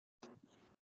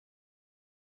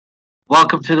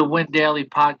Welcome to the Win Daily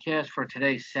podcast for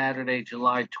today, Saturday,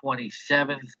 July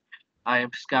 27th. I am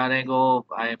Scott Engel.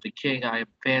 I am the king. I am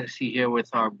fantasy here with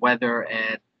our weather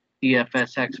and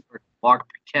DFS expert, Mark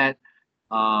Paquette.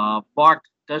 Mark,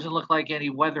 doesn't look like any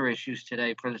weather issues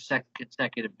today for the second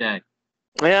consecutive day.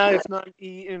 Yeah, it's not,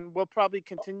 and we'll probably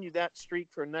continue that streak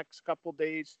for the next couple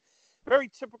days. Very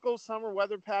typical summer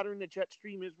weather pattern. The jet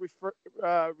stream is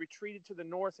retreated to the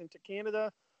north into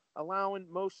Canada, allowing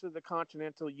most of the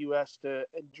continental U.S. to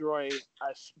enjoy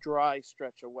a dry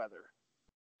stretch of weather.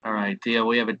 All right,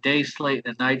 we have a day slate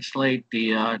and a night slate.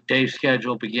 The day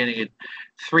schedule beginning at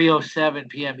 3:07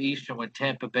 p.m. Eastern when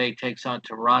Tampa Bay takes on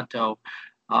Toronto.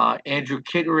 Andrew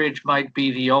Kitteridge might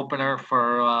be the opener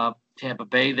for Tampa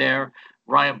Bay there.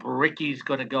 Ryan Baricki's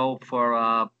going to go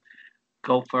for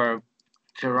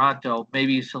Toronto.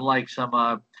 Maybe you select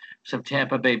some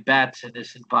Tampa Bay bats in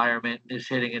this environment, this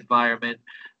hitting environment.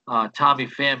 Tommy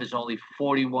Pham is only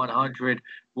 4,100.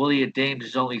 Willie Adames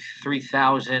is only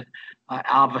 3,000.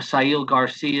 Alvasail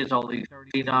Garcia is only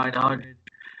 3,900.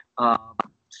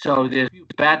 So there's a few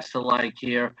bats to like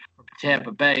here from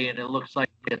Tampa Bay, and it looks like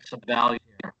you get some value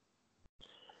here.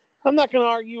 I'm not going to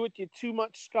argue with you too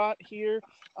much, Scott, here.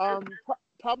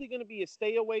 Probably going to be a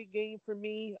stay-away game for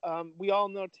me. We all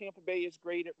know Tampa Bay is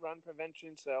great at run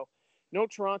prevention, so no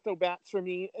Toronto bats for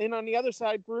me. And on the other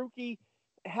side, Baruki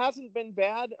hasn't been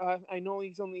bad. I know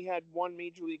he's only had one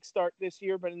major league start this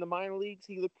year, but in the minor leagues,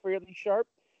 he looked fairly sharp.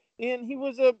 And he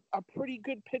was a pretty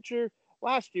good pitcher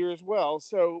last year as well.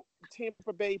 So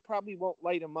Tampa Bay probably won't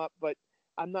light him up, but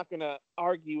I'm not going to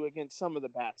argue against some of the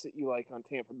bats that you like on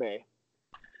Tampa Bay.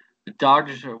 The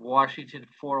Dodgers are Washington,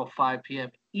 4:05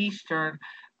 p.m. Eastern.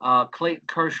 Clayton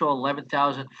Kershaw,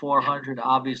 11,400.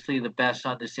 Obviously, the best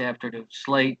on this afternoon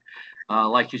slate.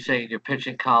 Like you say in your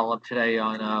pitching column today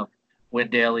on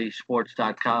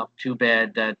WinDailySports.com. Too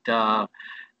bad that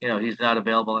he's not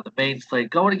available on the main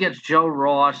slate. Going against Joe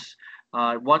Ross.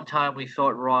 At one time, we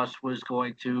thought Ross was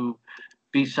going to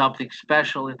be something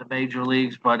special in the major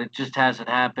leagues, but it just hasn't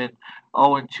happened.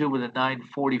 0-2 with a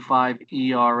 9.45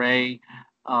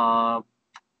 ERA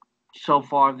so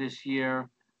far this year.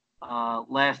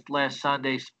 Last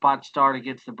Sunday, spot start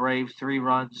against the Braves, 3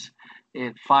 runs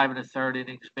in 5 1/3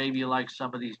 innings. Maybe you like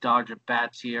some of these Dodger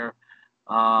bats here.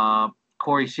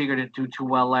 Corey Seager didn't do too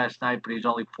well last night, but he's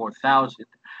only 4,000.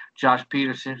 Josh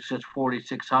Peterson's just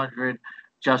 4,600.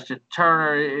 Justin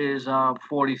Turner is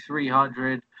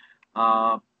 4,300.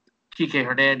 Kike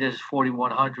Hernandez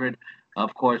 4,100.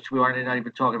 Of course, we aren't not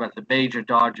even talking about the major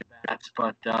Dodger bats,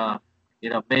 but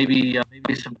maybe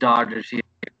some Dodgers here.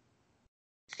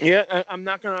 Yeah, I'm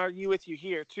not going to argue with you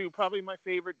here, too. Probably my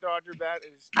favorite Dodger bat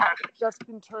is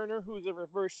Justin Turner, who's a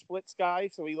reverse splits guy,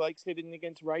 so he likes hitting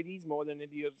against righties more than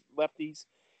he does lefties.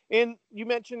 And you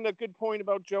mentioned a good point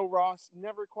about Joe Ross.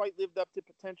 Never quite lived up to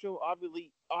potential.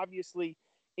 Obviously,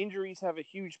 injuries have a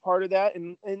huge part of that.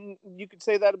 And you could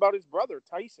say that about his brother,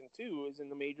 Tyson, too, who is in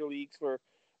the major leagues for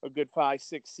a good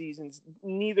 5-6 seasons.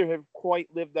 Neither have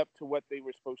quite lived up to what they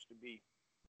were supposed to be.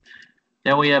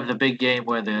 Then we have the big game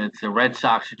where the Red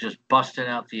Sox are just busting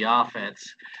out the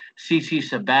offense. CC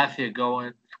Sabathia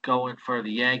going for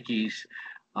the Yankees,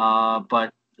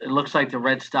 but it looks like the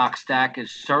Red Sox stack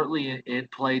is certainly in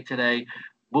play today.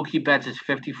 Mookie Betts is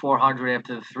 5,400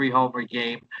 after the 3 homer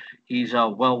game. He's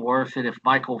well worth it. If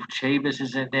Michael Chavis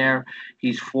is in there,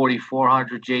 he's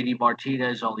 4,400. JD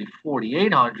Martinez only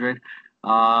 4,800.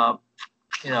 But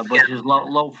just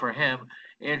low for him.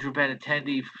 Andrew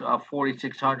Benintendi,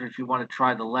 4,600. If you want to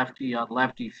try the lefty on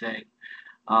lefty thing,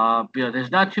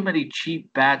 there's not too many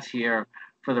cheap bats here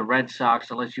for the Red Sox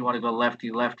unless you want to go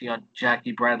lefty on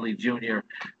Jackie Bradley Jr.,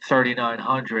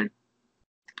 3,900.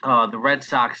 The Red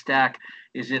Sox stack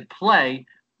is in play,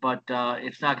 but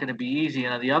it's not going to be easy.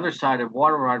 And on the other side,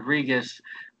 Eduardo Rodriguez,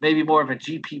 maybe more of a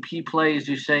GPP play, as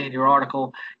you say in your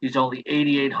article. He's only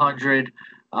 8,800,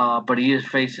 but he is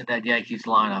facing that Yankees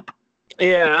lineup.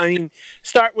 Yeah, I mean,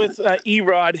 start with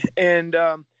Erod, and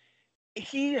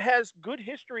he has good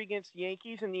history against the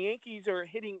Yankees, and the Yankees are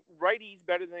hitting righties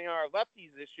better than they are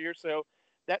lefties this year, so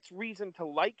that's reason to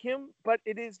like him. But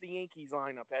it is the Yankees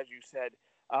lineup, as you said.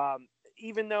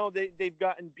 Even though they've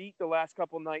gotten beat the last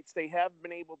couple nights, they have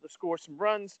been able to score some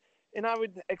runs, and I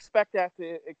would expect that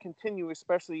to continue,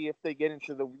 especially if they get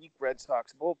into the weak Red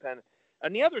Sox bullpen.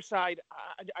 On the other side,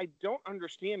 I don't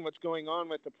understand what's going on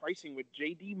with the pricing with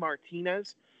J.D.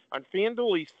 Martinez. On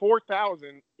FanDuel, he's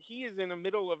 4,000. He is in the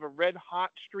middle of a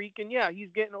red-hot streak, and yeah, he's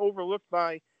getting overlooked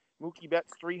by Mookie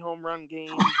Betts' 3 home run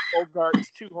game, Bogart's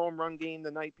 2 home run game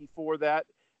the night before that,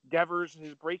 Devers'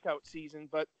 his breakout season.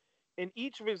 But in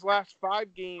each of his last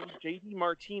 5 games, J.D.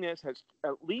 Martinez has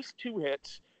at least 2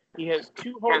 hits, He has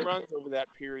 2 home runs over that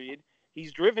period.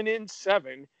 He's driven in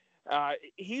 7.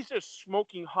 He's just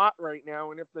smoking hot right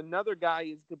now. And if another guy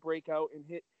is to break out and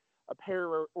hit a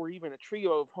pair or even a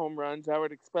trio of home runs, I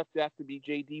would expect that to be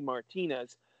J.D.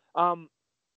 Martinez. A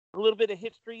little bit of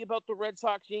history about the Red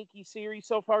Sox-Yankees series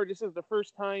so far. This is the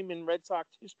first time in Red Sox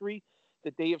history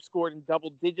that they have scored in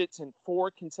double digits in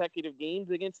 4 consecutive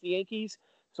games against the Yankees.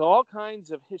 So all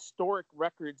kinds of historic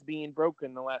records being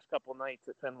broken the last couple nights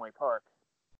at Fenway Park.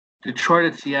 Detroit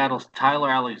and Seattle's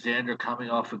Tyler Alexander coming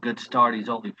off a good start. He's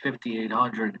only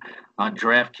 5,800 on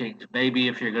DraftKings. Maybe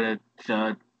if you're going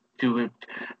to do it,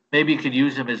 maybe you could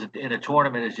use him in a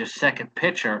tournament as your second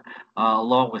pitcher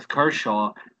along with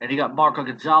Kershaw. And you got Marco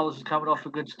Gonzalez coming off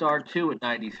a good start too at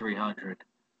 9,300.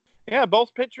 Yeah,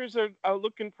 both pitchers are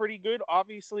looking pretty good.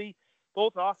 Obviously,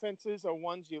 both offenses are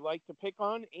ones you like to pick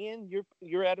on, and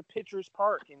you're at a pitcher's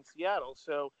park in Seattle,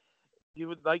 so you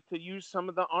would like to use some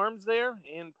of the arms there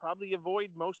and probably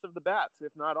avoid most of the bats,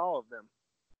 if not all of them.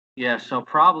 Yeah, so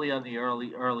probably on the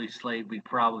early slate, we'd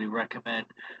probably recommend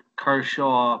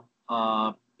Kershaw,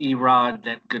 Erod,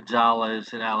 then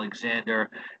Gonzalez and Alexander,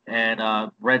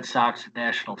 and Red Sox and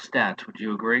National Stats. Would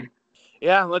you agree?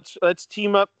 Yeah, let's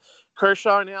team up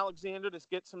Kershaw and Alexander to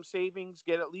get some savings,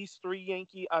 get at least 3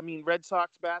 Red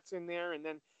Sox bats in there, and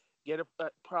then get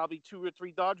probably 2 or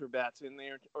 3 Dodger bats in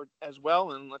there as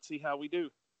well, and let's see how we do.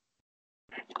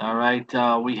 All right,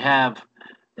 we have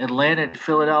Atlanta and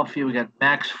Philadelphia. We got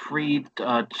Max Fried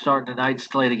starting the night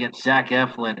slate against Zach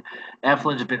Eflin.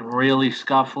 Eflin's been really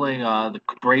scuffling. The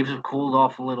Braves have cooled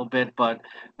off a little bit, but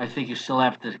I think you still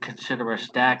have to consider a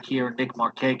stack here. Nick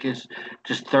Markakis,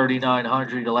 just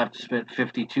 3,900. You'll have to spend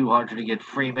 5,200 to get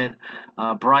Freeman.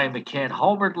 Brian McCann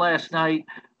homered last night.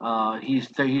 He's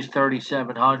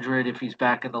 3,700 if he's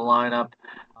back in the lineup.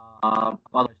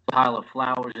 Tyler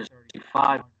Flowers is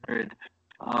 3,500.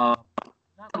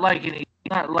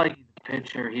 Not liking the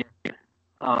pitcher here.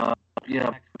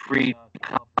 Free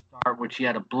start, which he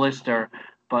had a blister,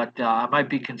 but I might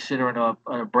be considering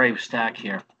a Brave stack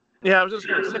here. Yeah, I was just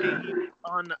going to say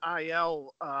on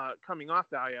IL, coming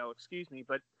off the IL, excuse me,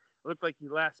 but it looked like he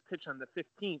last pitched on the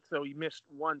 15th, so he missed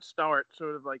 1 start,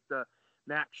 sort of like the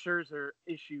Max Scherzer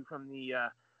issue from the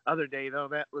other day, though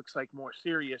that looks like more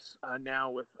serious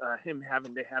now with him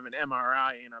having to have an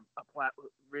MRI and a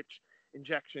platelet-rich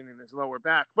injection in his lower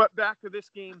back. But back to this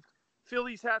game,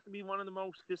 Phillies have to be one of the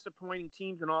most disappointing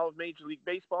teams in all of Major League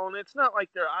Baseball, and it's not like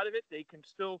they're out of it. They can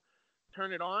still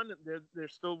turn it on. They're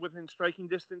still within striking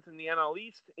distance in the NL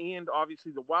East and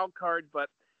obviously the wild card, but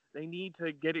they need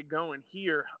to get it going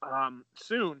here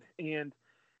soon. And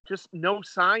just no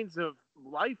signs of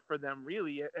life for them,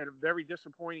 really, at a very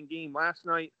disappointing game last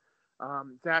night.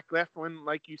 Zach Eflin,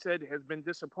 like you said, has been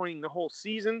disappointing the whole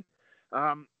season.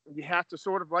 You have to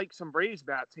sort of like some Braves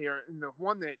bats here. And the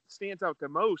one that stands out the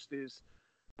most is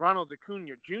Ronald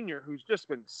Acuna Jr., who's just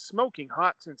been smoking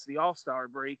hot since the All-Star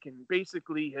break and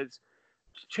basically has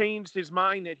changed his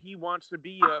mind that he wants to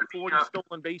be a 40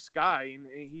 stolen base guy, and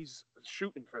he's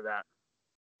shooting for that.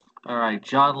 All right,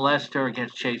 John Lester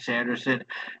against Chase Anderson,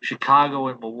 Chicago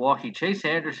and Milwaukee. Chase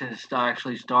Anderson has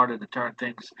actually started to turn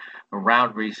things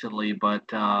around recently,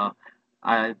 but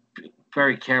I'm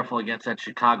very careful against that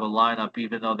Chicago lineup,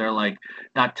 even though they're like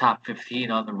not top 15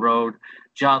 on the road.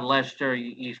 John Lester,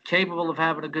 he's capable of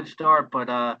having a good start, but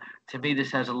to me,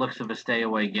 this has a looks of a stay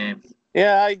away game.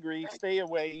 Yeah, I agree. Stay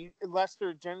away.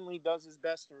 Lester generally does his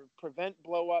best to prevent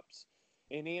blowups,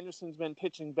 and Anderson's been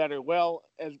pitching better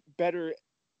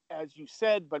as you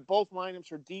said, but both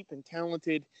lineups are deep and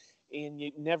talented, and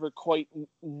you never quite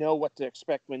know what to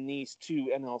expect when these two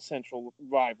NL Central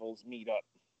rivals meet up.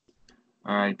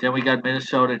 All right, then we got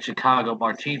Minnesota and Chicago.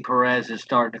 Martin Perez is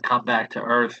starting to come back to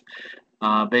earth.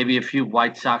 Maybe a few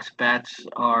White Sox bats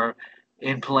are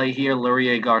in play here.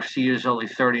 Leury Garcia is only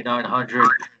 3,900.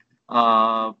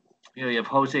 You have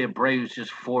Jose Abreu, who's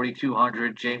just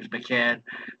 4,200. James McCann,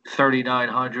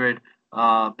 3,900.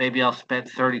 Maybe I'll spend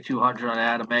 3,200 on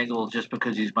Adam Engel just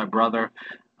because he's my brother.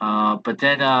 But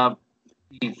then the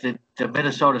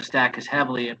Minnesota stack is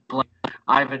heavily in play.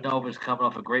 Ivan Nova's coming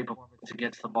off a great performance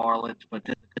against the Marlins, but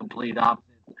this is the complete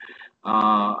opposite.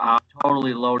 I'm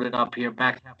totally loaded up here.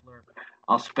 Max Kepler,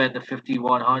 I'll spend the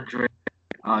 5,100.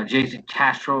 Jason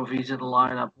Castro, if he's in the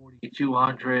lineup,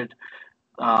 4,200.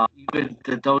 Even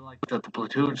the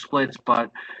platoon splits, but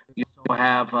you also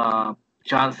have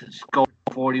Jonathan Schoop,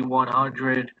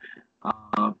 4,100.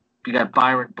 You got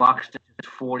Byron Buxton,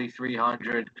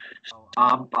 4,300. So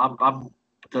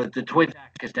the Twin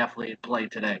stack is definitely in play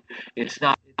today.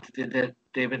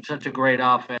 They've been such a great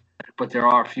offense, but there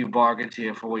are a few bargains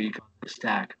here for where you got the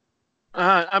stack.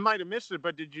 I might have missed it,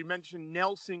 but did you mention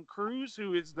Nelson Cruz,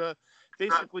 who is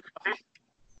basically?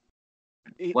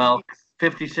 Well,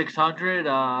 5,600.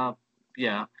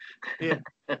 Yeah. Yeah.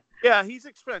 Yeah, he's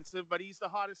expensive, but he's the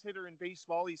hottest hitter in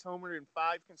baseball. He's homered in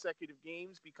 5 consecutive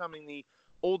games, becoming the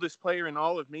oldest player in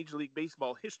all of Major League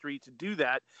Baseball history to do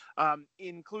that,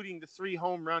 including the 3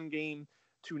 home run game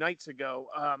 2 nights ago.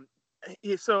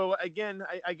 So again,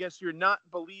 I guess you're not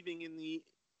believing in the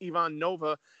Ivan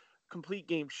Nova complete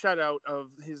game shutout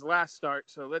of his last start.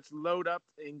 So let's load up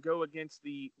and go against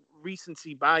the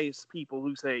recency bias people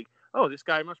who say, "Oh, this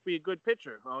guy must be a good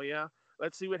pitcher." Oh yeah.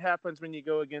 Let's see what happens when you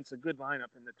go against a good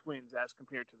lineup in the Twins as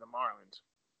compared to the Marlins.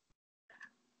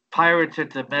 Pirates at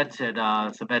the Mets, and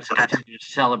the Mets continue to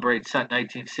celebrate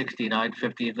 1969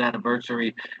 50th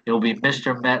anniversary. It will be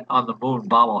Mr. Met on the Moon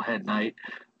bobblehead night.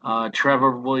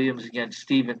 Trevor Williams against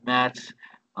Steven Matz.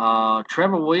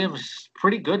 Trevor Williams,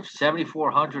 pretty good,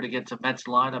 7,400 against a Mets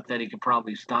lineup that he could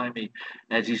probably stymie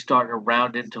as he's starting to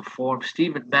round into form.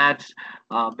 Steven Matz,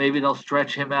 maybe they'll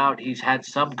stretch him out. He's had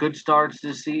some good starts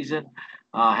this season.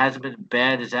 Hasn't been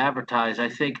bad as advertised. I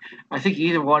think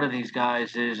either one of these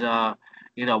guys is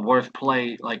worth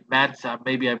play. Like Matz,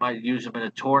 maybe I might use him in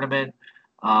a tournament.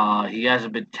 He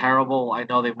hasn't been terrible. I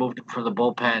know they moved him for the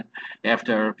bullpen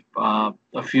after a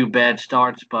few bad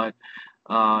starts, but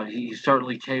he's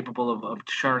certainly capable of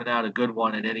churning out a good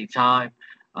one at any time.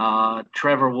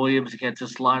 Trevor Williams against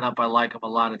this lineup, I like him a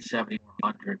lot at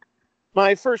 7,400.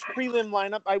 My first prelim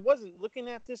lineup, I wasn't looking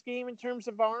at this game in terms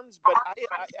of arms, but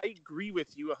I agree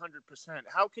with you 100%.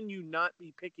 How can you not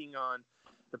be picking on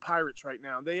the Pirates right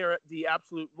now? They are the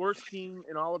absolute worst team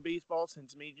in all of baseball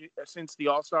since the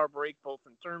All-Star break, both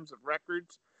in terms of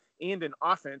records and in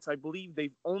offense. I believe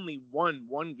they've only won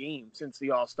 1 game since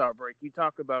the All-Star break. You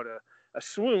talk about a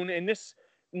swoon, and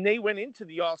they went into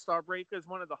the All-Star break as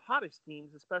one of the hottest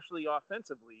teams, especially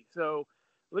offensively. So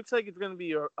looks like it's going to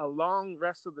be a long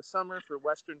rest of the summer for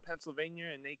Western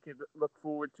Pennsylvania, and they could look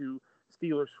forward to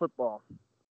Steelers football.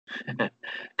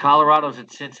 Colorado's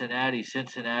at Cincinnati.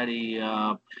 Cincinnati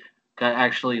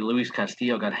Luis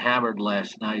Castillo got hammered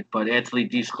last night, but Anthony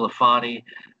DeSclafani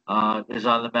is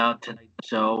on the mound tonight,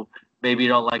 so maybe you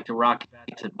don't like the Rocky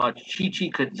Bats as much. Chichi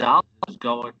Gonzalez is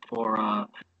going for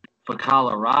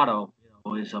Colorado.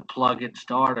 Is a plug-in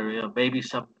starter. Maybe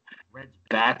some Reds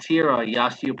bats here.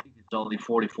 Yasiel is only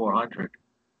 4,400.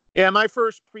 Yeah, my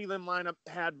first prelim lineup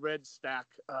had Red stack.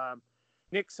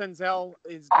 Nick Senzel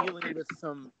is dealing with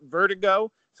some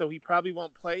vertigo, so he probably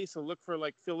won't play. So look for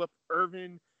like Phillip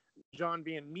Ervin, John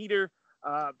Van Meter,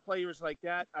 players like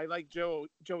that. I like Joey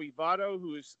Votto,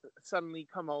 who has suddenly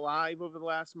come alive over the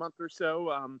last month or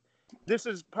so. This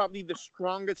is probably the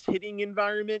strongest hitting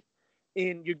environment,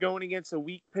 and you're going against a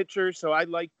weak pitcher, so I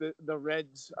like the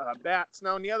Reds bats.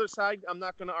 Now, on the other side, I'm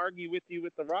not going to argue with you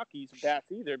with the Rockies bats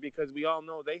either, because we all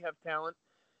know they have talent.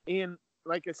 And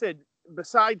like I said,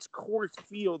 besides Coors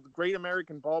Field, Great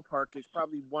American Ballpark is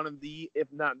probably one of the, if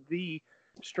not the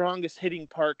strongest hitting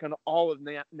park in all of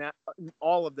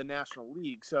the National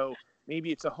League. So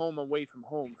maybe it's a home away from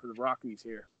home for the Rockies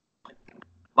here.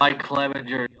 Mike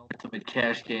Clevenger, the ultimate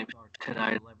cash game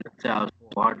tonight,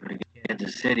 11,400 against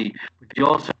Kansas City. But you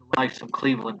also like some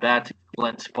Cleveland bats.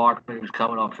 Glenn Sparkman, who's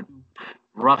coming off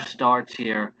rough starts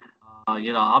here.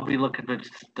 I'll be looking to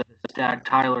stack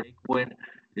Tyler Quinn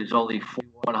is only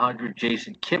 4,100.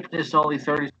 Jason Kipnis only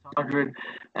 3,600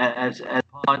 as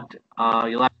punt.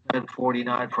 You'll have to spend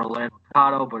 49 for Orlando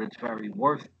Mercado, but it's very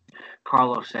worth it.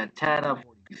 Carlos Santana,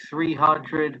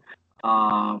 4,300.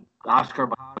 Oscar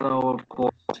Machado, of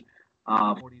course,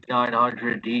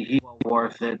 4,900. He's well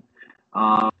worth it.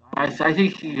 I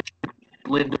think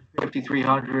Linda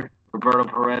 5,300. Roberto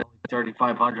Perez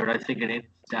 3,500. I think an in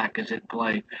stack is in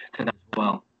play tonight as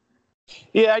well.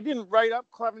 Yeah, I didn't write up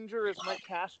Clevenger as my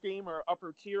cash game or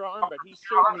upper tier arm, but he's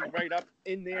certainly right up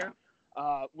in there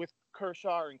with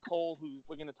Kershaw and Cole, who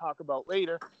we're going to talk about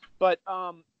later. But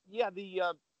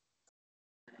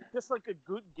just like a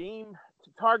good game to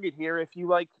target here if you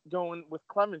like going with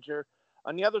Clevenger.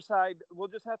 On the other side, we'll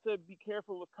just have to be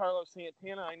careful with Carlos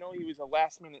Santana. I know he was a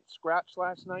last-minute scratch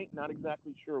last night. Not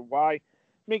exactly sure why.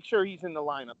 Make sure he's in the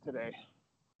lineup today.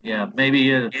 Yeah, maybe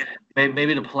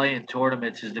the play in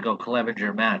tournaments is to go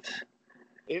Clevenger Matz.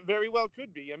 It very well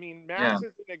could be. I mean, Matz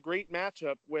is in a great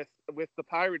matchup with the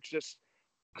Pirates just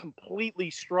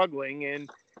completely struggling,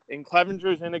 and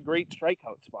Clevenger's in a great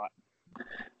strikeout spot.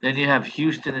 Then you have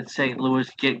Houston and St. Louis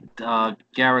get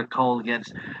Garrett Cole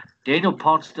against Daniel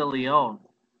Ponce de Leon.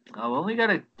 I've only got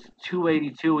a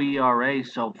 2.82 ERA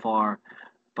so far,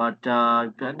 but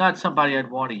not somebody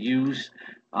I'd want to use.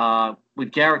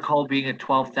 with Garrett Cole being at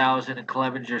 12,000 and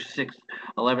Clevenger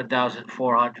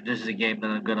 11,400, this is a game that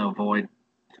I'm going to avoid.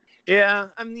 Yeah,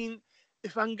 I mean,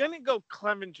 if I'm going to go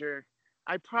Clevenger,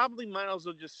 I probably might as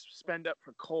well just spend up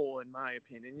for Cole, in my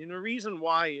opinion. And the reason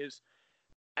why is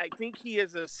I think he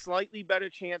has a slightly better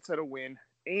chance at a win,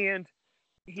 and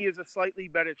he has a slightly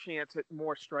better chance at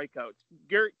more strikeouts.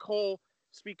 Garrett Cole,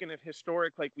 speaking of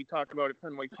historic, like we talked about at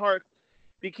Fenway Park,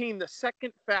 became the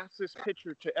second fastest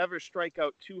pitcher to ever strike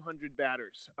out 200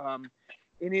 batters.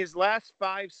 In his last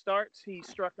 5 starts, he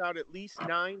struck out at least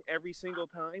 9 every single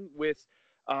time with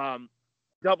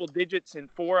double digits in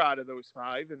 4 out of those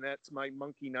 5. And that's my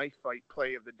monkey knife fight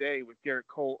play of the day with Garrett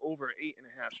Cole over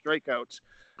 8.5 strikeouts.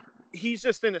 He's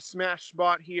just in a smash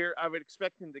spot here. I would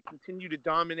expect him to continue to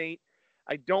dominate.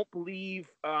 I don't believe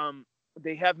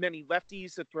they have many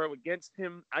lefties to throw against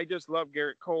him. I just love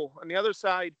Garrett Cole. On the other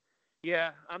side,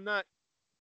 yeah, I'm not.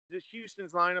 This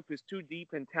Houston's lineup is too deep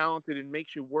and talented and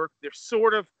makes you work. They're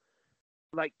sort of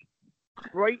like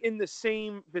right in the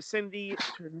same vicinity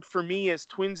for me as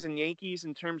Twins and Yankees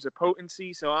in terms of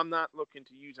potency. So I'm not looking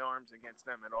to use arms against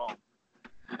them at all.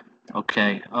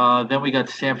 Okay. Then we got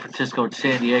San Francisco and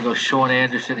San Diego. Sean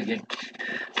Anderson against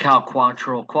Cal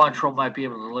Quantrill. Quantrill might be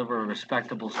able to deliver a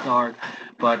respectable start,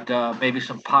 but maybe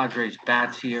some Padres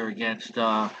bats here against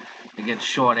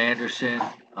Sean Anderson.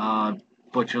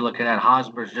 What you're looking at,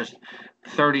 Hosmer's just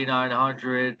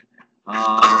 3,900.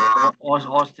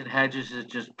 Austin Hedges is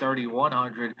just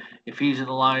 3,100. If he's in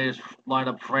the lineup,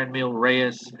 Franmil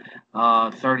Reyes,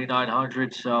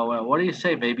 3,900. So what do you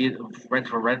say? Maybe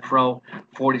Renfro,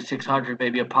 4,600.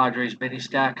 Maybe a Padres mini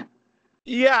stack.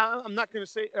 Yeah, I'm not going to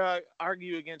say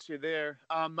argue against you there.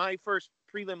 My first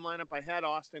prelim lineup, I had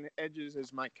Austin Hedges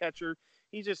as my catcher.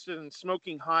 He's just been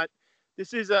smoking hot.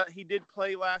 This is he did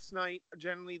play last night.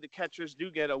 Generally, the catchers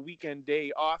do get a weekend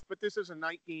day off, but this is a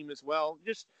night game as well.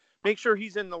 Just make sure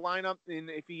he's in the lineup, and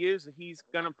if he is, he's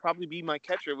gonna probably be my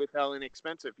catcher with how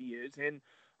inexpensive he is. And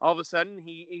all of a sudden,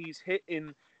 he's hit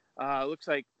in looks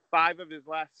like 5 of his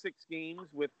last 6 games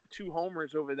with 2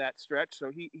 homers over that stretch.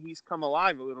 So he's come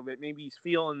alive a little bit. Maybe he's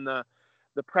feeling the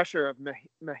pressure of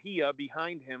Mejia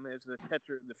behind him as the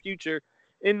catcher in the future.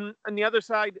 And on the other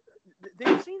side, they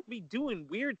seem to be doing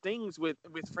weird things with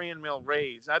Franmil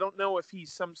Reyes. I don't know if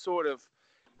he's some sort of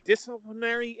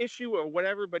disciplinary issue or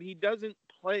whatever, but he doesn't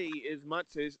play as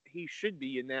much as he should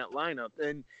be in that lineup.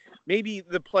 And maybe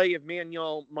the play of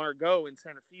Manuel Margot in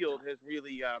center field has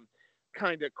really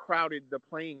kind of crowded the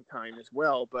playing time as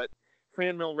well. But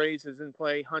Franmil Reyes is in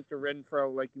play. Hunter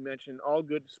Renfroe, like you mentioned, all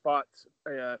good spots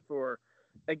for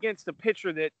against a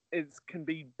pitcher that can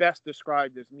be best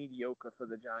described as mediocre for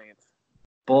the Giants.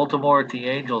 Baltimore at the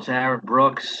Angels. Aaron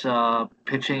Brooks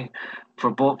pitching for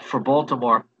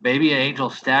Baltimore. Maybe an Angel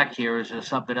stack here is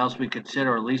something else we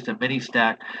consider, or at least a mini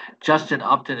stack. Justin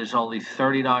Upton is only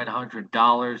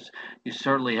 $3,900. You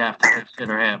certainly have to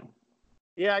consider him.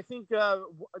 Yeah, I think the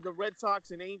Red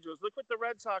Sox and Angels. Look what the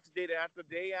Red Sox did after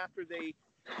they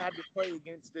had to play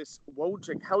against this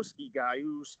Wojciechowski guy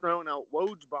who's thrown out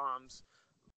Woj bombs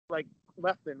like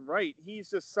left and right. He's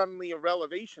just suddenly a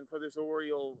revelation for this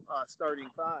Oriole starting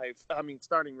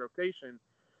rotation.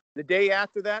 The day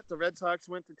after that, the Red Sox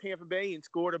went to Tampa Bay and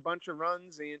scored a bunch of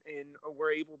runs and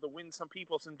were able to win some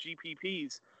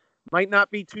GPPs. Might not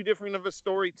be too different of a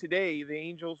story today. The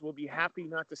Angels will be happy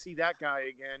not to see that guy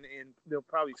again, and they'll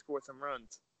probably score some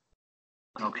runs.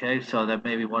 Okay, so that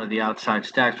may be one of the outside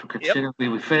stacks we're considering.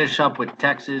 Yep. We finish up with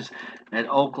Texas and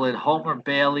Oakland. Homer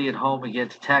Bailey at home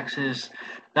against Texas.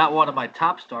 Not one of my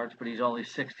top starts, but he's only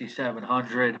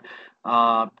 6,700.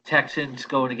 Texans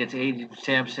going against Aiden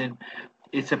Sampson.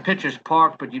 It's a pitcher's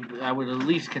park, but I would at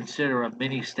least consider a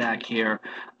mini stack here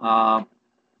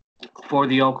for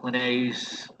the Oakland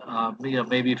A's.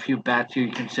 Maybe a few bats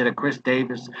you consider. Chris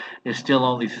Davis is still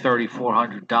only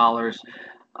 $3,400.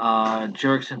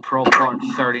 Jurickson Profar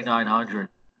 3,900.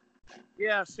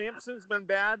 Yeah, Sampson's been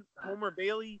bad. Homer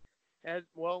Bailey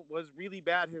was really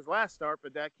bad his last start,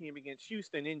 but that came against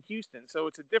Houston in Houston. So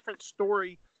it's a different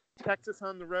story. Texas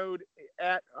on the road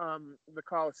at the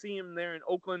Coliseum there in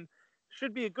Oakland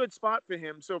should be a good spot for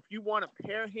him. So if you want to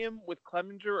pair him with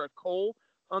Clevenger or Cole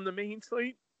on the main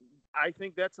slate, I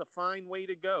think that's a fine way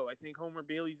to go. I think Homer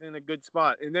Bailey's in a good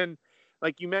spot. And then,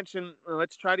 like you mentioned,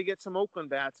 let's try to get some Oakland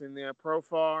bats in there.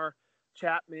 Profar,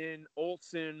 Chapman,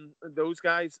 Olson, those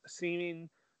guys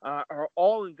are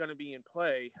all going to be in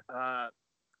play. I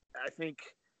think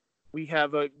we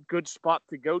have a good spot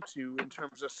to go to in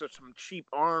terms of some cheap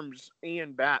arms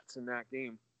and bats in that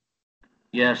game.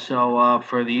 Yeah, so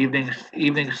for the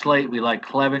evening slate, we like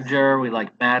Clevenger, we like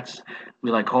Matz, we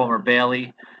like Homer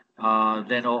Bailey,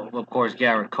 then, of course,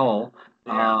 Garrett Cole.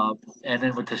 Uh, and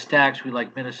then with the stacks, we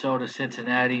like Minnesota,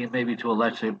 Cincinnati, and maybe to a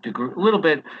lesser degree, a little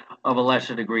bit of a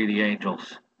lesser degree, the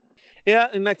Angels. Yeah,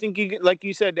 and I think like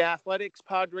you said, the Athletics,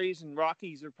 Padres, and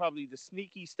Rockies are probably the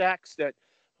sneaky stacks that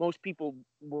most people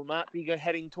will not be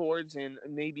heading towards. And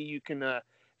maybe you can, if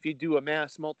you do a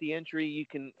mass multi-entry, you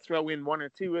can throw in one or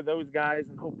two of those guys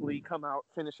and hopefully come out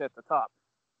finish at the top.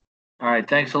 All right.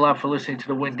 Thanks a lot for listening to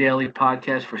the Win Daily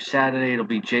podcast for Saturday. It'll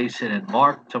be Jason and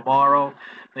Mark tomorrow.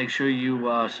 Make sure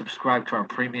you subscribe to our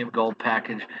premium gold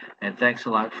package. And thanks a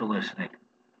lot for listening.